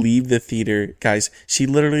wanted to leave the theater. Guys, she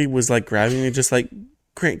literally was like grabbing me just like,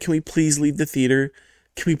 Grant, can we please leave the theater?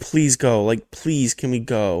 Can we please go? Like, please, can we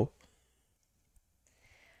go?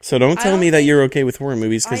 So don't tell me that you're okay with horror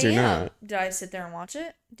movies because you're not. Did I sit there and watch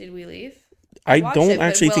it? Did we leave? I watched don't it, but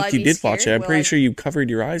actually will think I you be did watch it. scared? I'm pretty sure you covered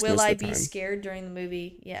your eyes Will most I of the be time. scared during the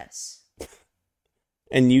movie? Yes.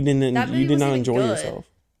 And you didn't. That movie You did not wasn't enjoy even good, yourself.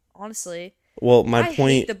 Honestly. Well, my I point.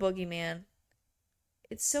 hate the Boogeyman.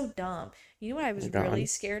 It's so dumb. You know what I was God. really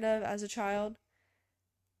scared of as a child?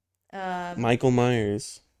 Michael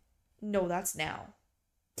Myers. No, that's now.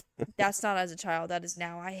 That's not as a child. That is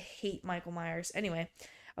now. I hate Michael Myers. Anyway,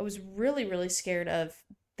 I was really, really scared of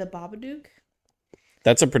the Babadook.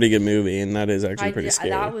 That's a pretty good movie, and that is actually pretty scary.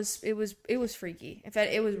 It was freaky. In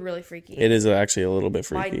fact, it was really freaky. It is actually a little bit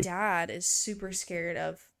freaky. My dad is super scared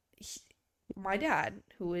of. My dad,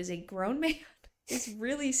 who is a grown man, is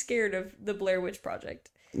really scared of the Blair Witch Project.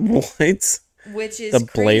 What? Which is the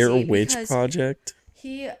Blair crazy Witch because Project?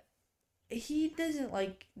 He doesn't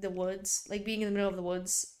like the woods, like being in the middle of the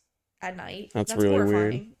woods at night. That's really horrifying.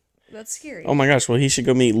 weird. That's scary. Oh my gosh! Well, he should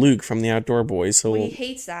go meet Luke from the Outdoor Boys. So Well, he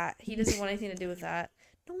hates that. He doesn't want anything to do with that.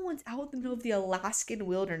 No one's out in the middle of the Alaskan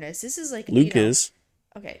wilderness. This is like Luke is.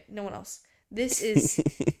 Okay, no one else. This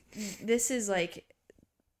is like,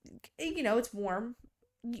 it's warm.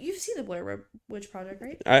 You've seen the Blair Witch Project,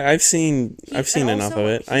 right? I've seen enough of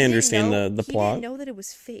it. I understand the plot. He didn't know that it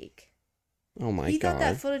was fake. Oh my He god! thought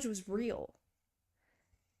that footage was real.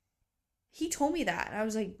 He told me that, and I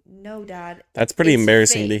was like, "No, Dad." That's pretty it's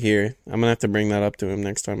embarrassing to fake." hear. I'm gonna have to bring that up to him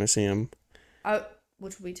next time I see him.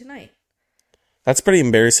 Which will be tonight. That's pretty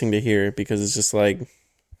embarrassing to hear because it's just like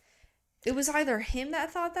It was either him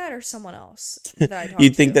that thought that or someone else that I talked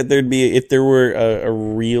you'd think to. that there'd be if there were a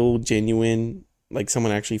real genuine like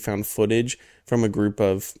someone actually found footage from a group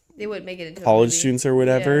of They would make it into college a movie. students or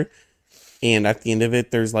whatever. Yeah. And at the end of it,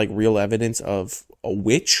 there's like real evidence of a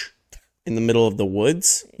witch in the middle of the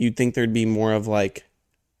woods. You'd think there'd be more of like,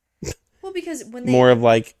 Well, because when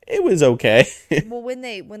it was okay. well, when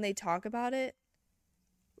they talk about it,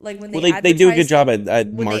 like when they do a good job at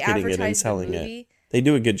when they marketing it and advertise the selling it. movie, They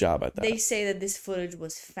do a good job at that. they say that this footage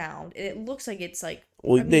was found, and it looks like it's like.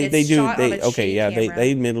 Well, I mean, they it's do shot on they a okay shitty yeah camera. they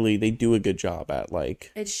admittedly they do a good job at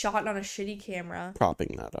like It's shot on a shitty camera,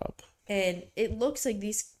 propping that up. and it looks like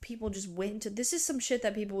these people just went into. This is some shit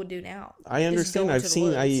that people would do now. I Just go understand.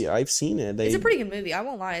 into the woods. I've seen it. It's a pretty good movie. I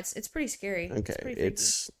won't lie. It's pretty scary. okay. It's pretty freaky.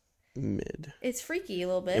 It's mid. It's freaky a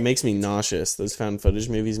little bit. It makes me nauseous. Those found footage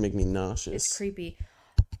movies make me nauseous. It's creepy.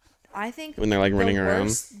 I think When they're, like, running around.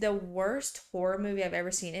 The worst horror movie I've ever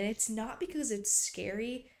seen, and it's not because it's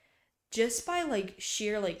scary, just by like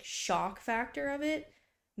sheer like shock factor of it.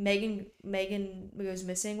 Megan Goes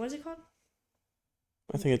Missing. What is it called?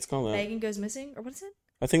 I think it's called that. Megan Goes Missing, or what is it?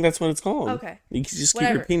 I think that's what it's called. Okay. You can just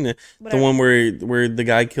Whatever. keep repeating it. The Whatever. one where the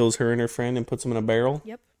guy kills her and her friend and puts them in a barrel.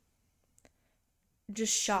 Yep.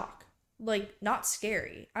 Just shock. Like, not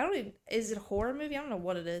scary. I don't even. Is it a horror movie? I don't know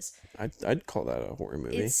what it is. I'd call that a horror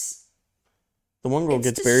movie. It's The one girl it's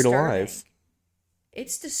gets buried disturbing. alive.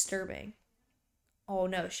 It's disturbing. Oh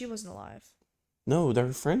no, she wasn't alive. No,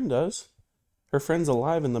 her friend does. Her friend's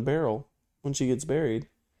alive in the barrel when she gets buried.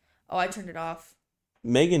 Oh, I turned it off.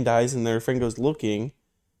 Megan dies and their friend goes looking,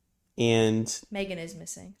 and Megan is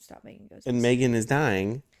missing. Stop, Megan goes and missing. Megan is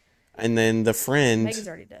dying, and then the friend Megan's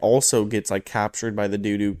already dead. also gets like captured by the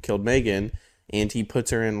dude who killed Megan, and he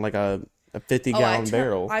puts her in like a 50-gallon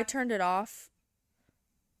barrel. I turned it off.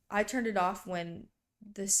 I turned it off when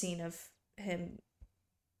the scene of him.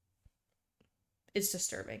 It's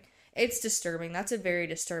disturbing. It's disturbing. That's a very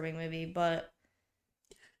disturbing movie, but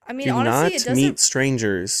I mean, Do honestly, not meet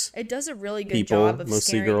strangers. it does a really good People, job of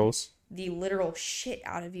mostly scaring girls. the literal shit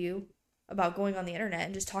out of you about going on the internet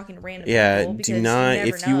and just talking to random Yeah, people because do not. you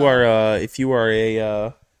never If know. you are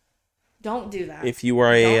a Don't do that. if you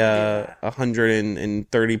are Don't do a that.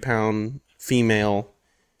 130-pound female,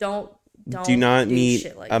 Don't do not do meet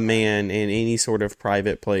shit like a that. man in any sort of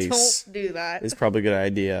private place. Don't do that. It's probably a good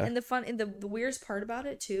idea. And the weirdest part about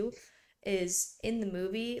it too is in the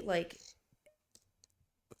movie, like,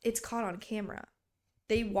 it's caught on camera.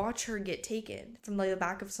 They watch her get taken from like the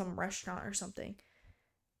back of some restaurant or something,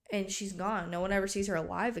 and she's gone. No one ever sees her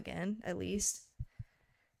alive again, at least.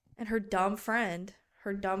 And her dumb friend.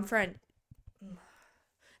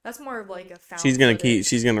 That's more of like a found footage.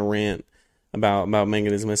 She's gonna rant about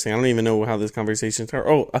Megan is missing. I don't even know how this conversation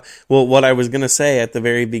started. Well, what I was gonna say at the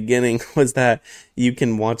very beginning was that you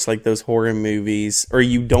can watch like those horror movies, or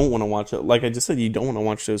you don't want to watch it. Like I just said, you don't want to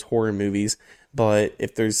watch those horror movies. But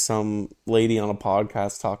if there's some lady on a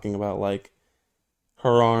podcast talking about like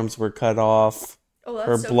her arms were cut off,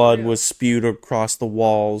 her so blood real. was spewed across the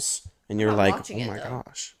walls, and you're not like, watching oh it, my though.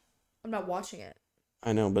 gosh. I'm not watching it.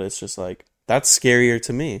 I know, but it's just like, that's scarier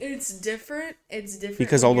to me. It's different. It's different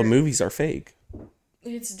Because when all the you're- movies are fake.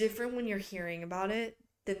 It's different when you're hearing about it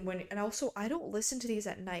than when. And also, I don't listen to these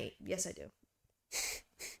at night. Yes, I do.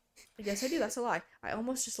 Yes, I do. That's a lie. I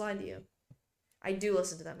almost just lied to you. I do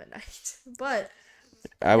listen to them at night, but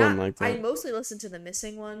I wouldn't like that. I mostly listen to the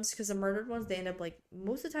missing ones because the murdered ones, they end up like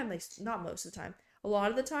most of the time not most of the time. A lot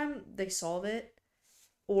of the time they solve it,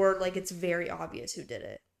 or like it's very obvious who did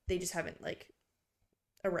it. They just haven't like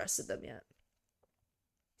arrested them yet.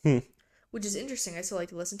 Which is interesting. I still like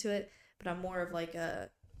to listen to it, but I'm more of like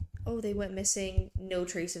they went missing. No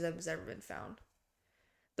trace of them has ever been found.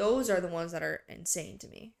 Those are the ones that are insane to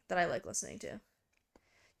me that I like listening to.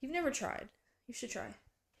 You've never tried. You should try.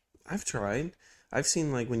 I've tried. I've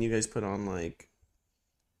seen like when you guys put on like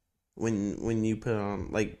when you put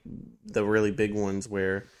on like the really big ones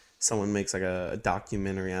where someone makes like a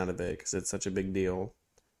documentary out of it because it's such a big deal.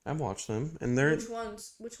 I've watched them, and they're Which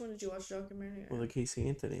one did you watch documentary? well, the Casey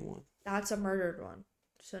Anthony one. That's a murdered one.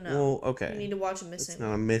 So no. Well, okay. You need to watch a missing It's not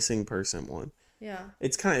one. a missing person one. Yeah.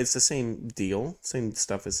 It's the same deal, same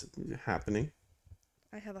stuff is happening.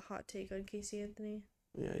 I have a hot take on Casey Anthony.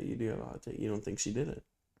 Yeah, you do have a hot take. You don't think she did it?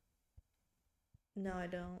 No, I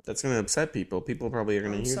don't. That's gonna upset people. People probably are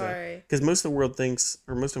gonna I'm hear sorry. that because most of the world thinks,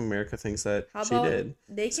 or most of America thinks that How she about did.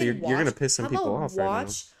 they can So you're gonna piss some how people about off right now.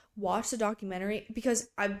 Watch the documentary because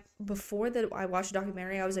before that I watched the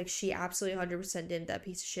documentary I was like she absolutely 100% did that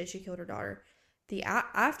piece of shit. She killed her daughter.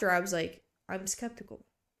 After I was like I'm skeptical.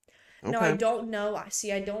 No, I Okay. don't know. I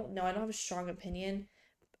don't know. I don't have a strong opinion.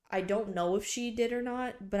 I don't know if she did or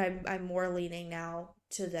not, but I'm more leaning now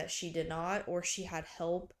to that she did not, or she had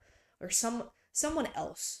help, or someone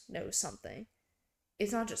else knows something.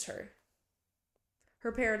 It's not just her.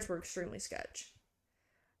 Her parents were extremely sketch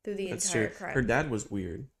through the That's entire true. crime. Her dad was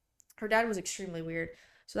weird. Her dad was extremely weird,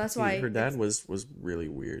 so that's why Her dad was really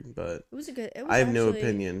weird, but It was a good. It was I have no actually-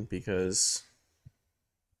 opinion because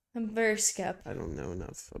I'm very skeptical. I don't know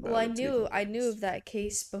enough about Well, it. I knew of that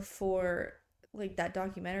case before, like that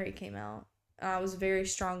documentary came out. I was very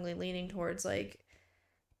strongly leaning towards like.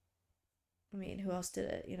 I mean, who else did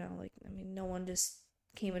it? You know, like I mean, no one just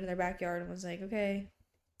came into their backyard and was like, "Okay,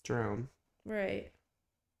 drown. right,"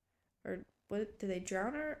 or what? Did they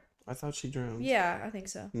drown her? I thought she drowned. Yeah, I think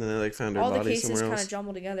so. And then they like found her All the body cases somewhere kind else. of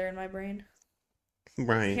jumbled together in my brain. I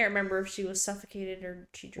Right. can't remember if she was suffocated or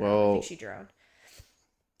she drowned. I Well, think she drowned.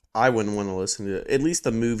 I wouldn't want to listen to it. At least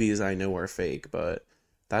the movies I know are fake, but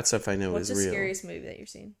that stuff I know What's is the real. scariest movie that you've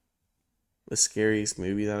seen? The scariest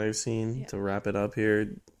movie that I've seen, Yeah. to wrap it up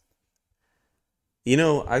here. You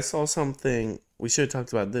know, I saw something, we should have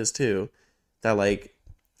talked about this too, that like,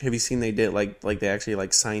 have you seen they did like they actually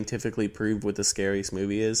like scientifically proved what the scariest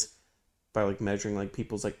movie is by like measuring like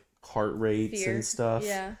people's like heart rates Fear. and stuff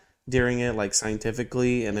Yeah. during it, like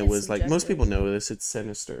scientifically, and Yeah, it it's was like, most subjective. people know this, it's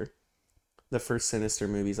Sinister. The first Sinister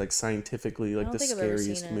movie is like scientifically like don't the think I've ever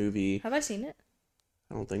seen scariest it. movie. Have I seen it?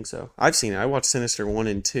 I don't think so. I've seen it. I watched Sinister 1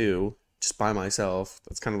 and 2 just by myself.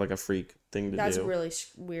 That's kind of like a freak thing to That's do. really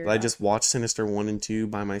weird. But I just watched Sinister 1 and 2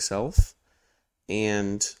 by myself.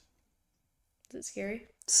 And Is it scary?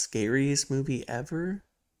 scariest movie ever?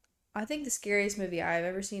 I think the scariest movie I've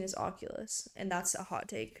ever seen is Oculus, and that's a hot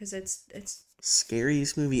take because it's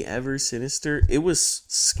Scariest movie ever, Sinister. It was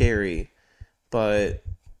scary, but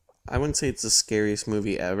I wouldn't say it's the scariest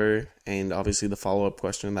movie ever. And obviously, the follow up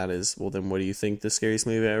question to that is, well, then what do you think the scariest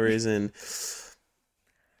movie ever is? And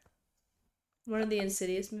one of the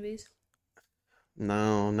Insidious movies.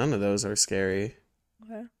 no, none of those are scary.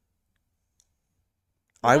 Okay.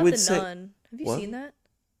 What I about would The say Nun? Have you what? seen that?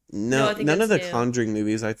 No, No, I think none of that's the new. Conjuring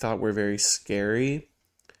movies I thought were very scary.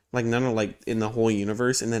 Like none of like in the whole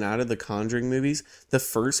universe. And then out of the Conjuring movies, the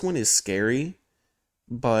first one is scary,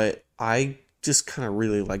 but I just kind of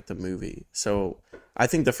really like the movie. So I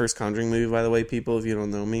think the first Conjuring movie, by the way, people, if you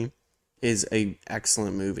don't know me, is a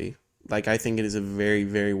excellent movie. Like I think it is a very,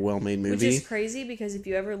 very well made Which is movie. crazy because if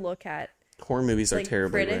you ever look at Horror movies are like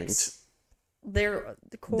terribly ranked. critics, the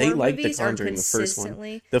They horror like the movies are Conjuring, the first one.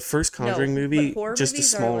 consistently The first no, Conjuring but movie, horror just a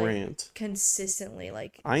movies are small like rant. consistently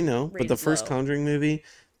like I know, but the rated first low. Conjuring movie,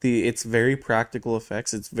 it's very practical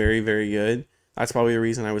effects. It's very, very good. That's probably the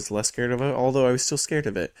reason I was less scared of it, although I was still scared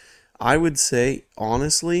of it. I would say,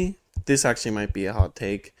 honestly, this actually might be a hot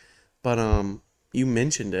take, but you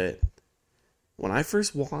mentioned it. When I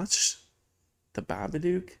first watched The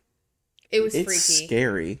Babadook, It was it's freaky.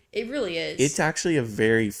 scary. It really is. It's actually a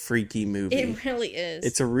very freaky movie. It really is.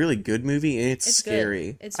 It's a really good movie and it's It's good.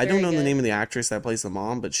 scary. It's I don't very know the good. name of the actress that plays the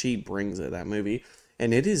mom, but she brings it, that movie.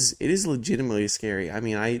 And it is legitimately scary. I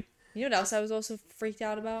mean, You know what else I was also freaked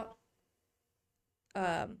out about?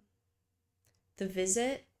 Um, The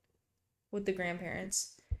Visit with the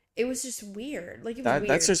grandparents. It was just weird. Like it was that's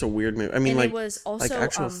weird. just a weird movie. I mean, And like it was also like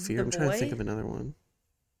actual fear. The I'm trying to think Boy. of another one.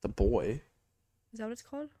 The Boy. Is that what it's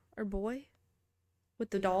called? Or Boy?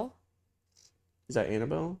 With the doll? Is that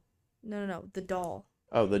Annabelle? No. The doll.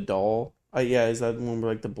 Oh, the doll. Yeah, is that the one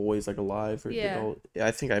where like the boy's like alive or Yeah. the doll? Yeah,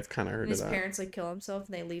 I think I've kind of heard And of his that. parents like kill himself,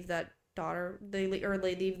 and they leave that daughter. They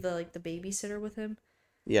leave the like the babysitter with him.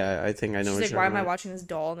 Yeah, I think I know She's what like, you're why talking am I about. watching this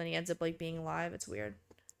doll? And then he ends up like being alive. It's weird.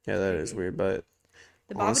 Yeah, that is Creepy. weird, but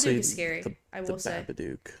The honestly, Babadook is scary. I the will say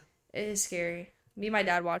Babadook. it is scary. Me and my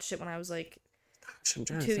dad watched it when I was like Gosh, I'm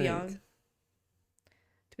trying to too think. young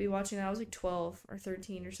to be watching that. I was like 12 or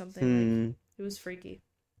 13 or something. Hmm. Like it was freaky.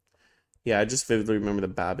 Yeah, I just vividly remember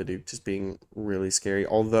the Babadook just being really scary.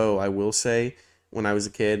 Although I will say, when I was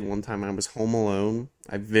a kid, one time I was home alone.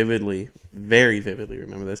 I vividly, very vividly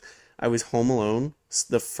remember this. I was home alone.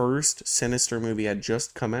 The first Sinister movie had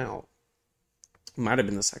just come out. Might have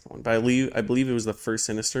been the second one, but I believe it was the first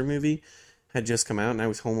Sinister movie had just come out, and I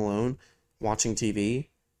was home alone watching TV,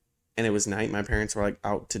 and it was night. My parents were like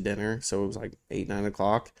out to dinner, so it was like 8, 9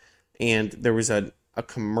 o'clock, and there was a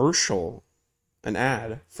commercial, an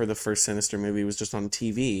ad for the first Sinister movie. It was just on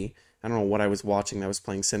TV. I don't know what I was watching that was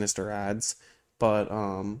playing Sinister ads, but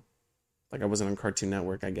like I wasn't on Cartoon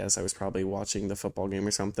Network. I guess I was probably watching the football game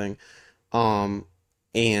or something. Um,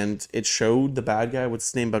 and it showed the bad guy, what's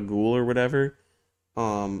his name, Bagul or whatever.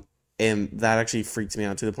 Um, and that actually freaked me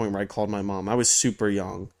out to the point where I called my mom. I was super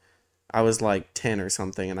young. I was like 10 or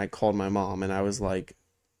something, and I called my mom, and I was like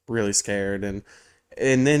really scared. And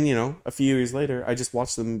then, a few years later, I just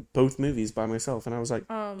watched them both movies by myself, and I was like,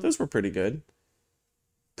 those were pretty good.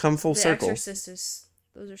 Come full The circle. Exorcist is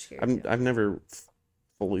those are scary I've too. I've never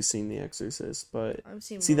fully seen The Exorcist, but I've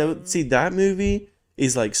seen see that movie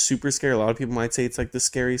is like super scary. A lot of people might say it's like the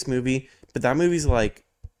scariest movie, but that movie's like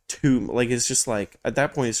it's just like at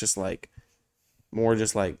that point it's just like more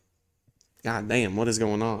just like god damn, what is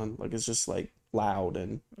going on? Like it's just like loud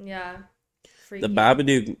and Yeah. the Freaky.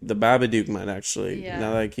 Babadook might actually, Yeah.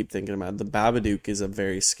 now that I keep thinking about it, the Babadook is a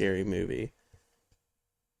very scary movie.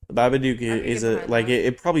 The Babadook I could is get a behind like that.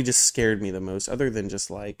 it probably just scared me the most, other than just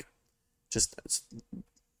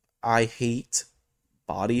I hate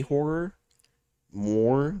body horror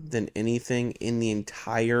more than anything in the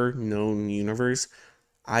entire known universe.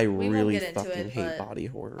 I We won't really get into fucking it, hate but body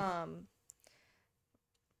horror.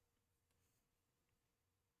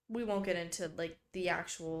 we won't get into like the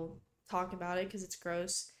actual talk about it because it's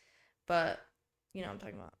gross. But you know what I'm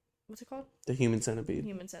talking about. What's it called? The Human Centipede.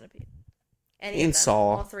 Human Centipede. Any And of them.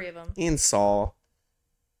 Saw. All three of them. And Saw.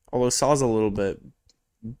 Although Saw's a little bit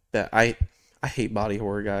I hate body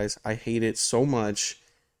horror, guys. I hate it so much,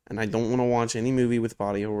 and I don't want to watch any movie with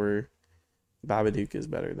body horror. Babadook is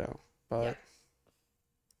better though. But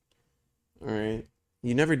all right,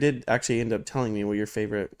 you never did actually end up telling me what your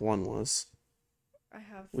favorite one was. I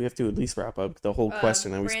have We have to at least wrap up the whole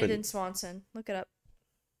question that we Brandon spent. Swanson. Look it up.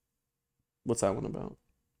 What's that one about?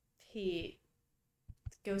 He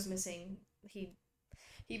goes missing.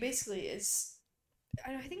 He basically is.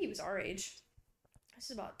 I think he was our age. This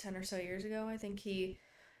is about 10 or so years ago. I think he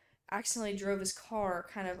accidentally drove his car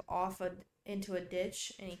kind of into a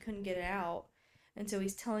ditch, and he couldn't get it out. And so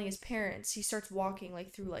he's telling his parents. He starts walking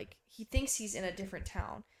like through like he thinks he's in a different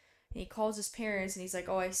town, and he calls his parents and he's like,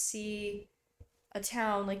 "Oh, I see a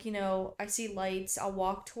town. Like, I see lights. I'll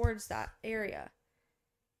walk towards that area."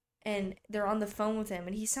 And they're on the phone with him,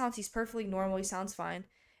 and he's perfectly normal. He sounds fine.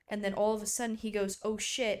 And then all of a sudden he goes, "Oh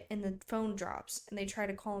shit," and the phone drops. And they try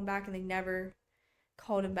to call him back, and they never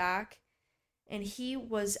called him back. And he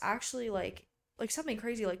was actually like something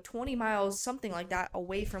crazy, like 20 miles, something like that,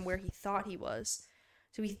 away from where he thought he was.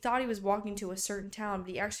 So he thought he was walking to a certain town, but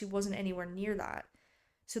he actually wasn't anywhere near that.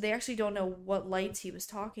 So they actually don't know what lights he was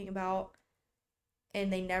talking about.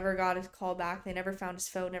 And they never got his call back. They never found his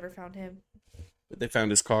phone, never found him. But they found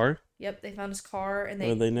his car? Yep, they found his car, and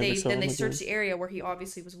they searched the area where he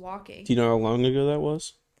obviously was walking. Do you know how long ago that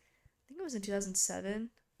was? I think it was in 2007.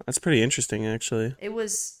 That's pretty interesting, actually. It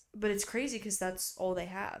was, but it's crazy because that's all they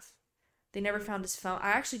have. They never found his phone.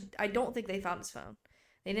 I don't think they found his phone.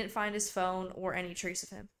 They didn't find his phone or any trace of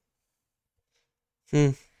him.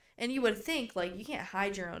 And you would think, like, you can't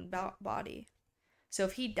hide your own body. So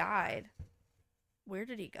if he died, where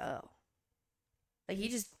did he go? Like, he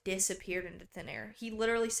just disappeared into thin air. He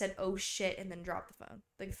literally said, "Oh shit," and then dropped the phone.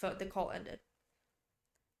 The call ended.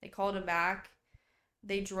 They called him back.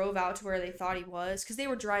 They drove out to where they thought he was, because they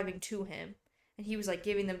were driving to him. And he was, like,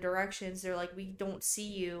 giving them directions. They're like, "We don't see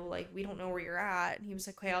you. Like, we don't know where you're at." And he was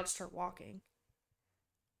like, "Okay, I'll just start walking."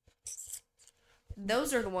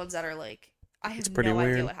 Those are the ones that are, like, I have no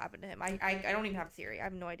idea what happened to him. I don't even have a theory. I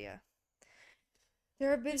have no idea.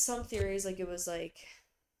 There have been some theories, like, it was, like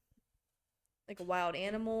a wild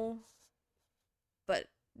animal. But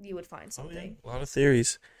you would find something. Oh, yeah. A lot of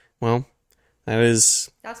theories. Well, that's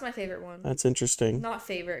my favorite one. That's interesting. Not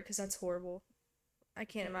favorite, because that's horrible. I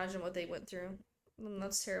can't imagine what they went through.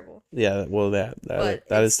 That's terrible. Yeah, well, that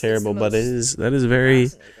is terrible, but that is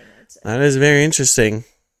very interesting.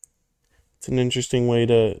 It's an interesting way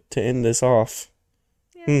to end this off.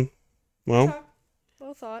 Yeah. Well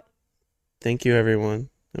thought. Thank you, everyone.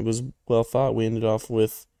 It was well thought. We ended off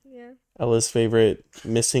with Ella's favorite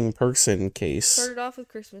missing person case. Started off with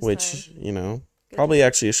Christmas which, time. Probably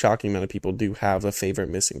actually a shocking amount of people do have a favorite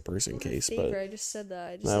missing person case. But I just said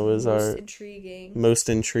that. That was our most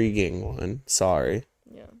intriguing one. Sorry.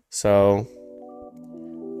 Yeah. So,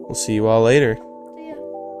 we'll see you all later. See ya.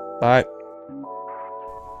 Bye.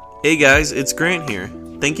 Hey guys, it's Grant here.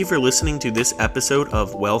 Thank you for listening to this episode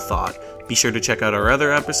of Well Thought. Be sure to check out our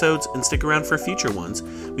other episodes and stick around for future ones.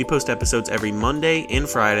 We post episodes every Monday and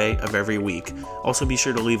Friday of every week. Also be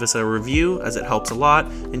sure to leave us a review as it helps a lot,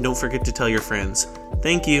 and don't forget to tell your friends.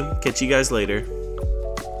 Thank you. Catch you guys later.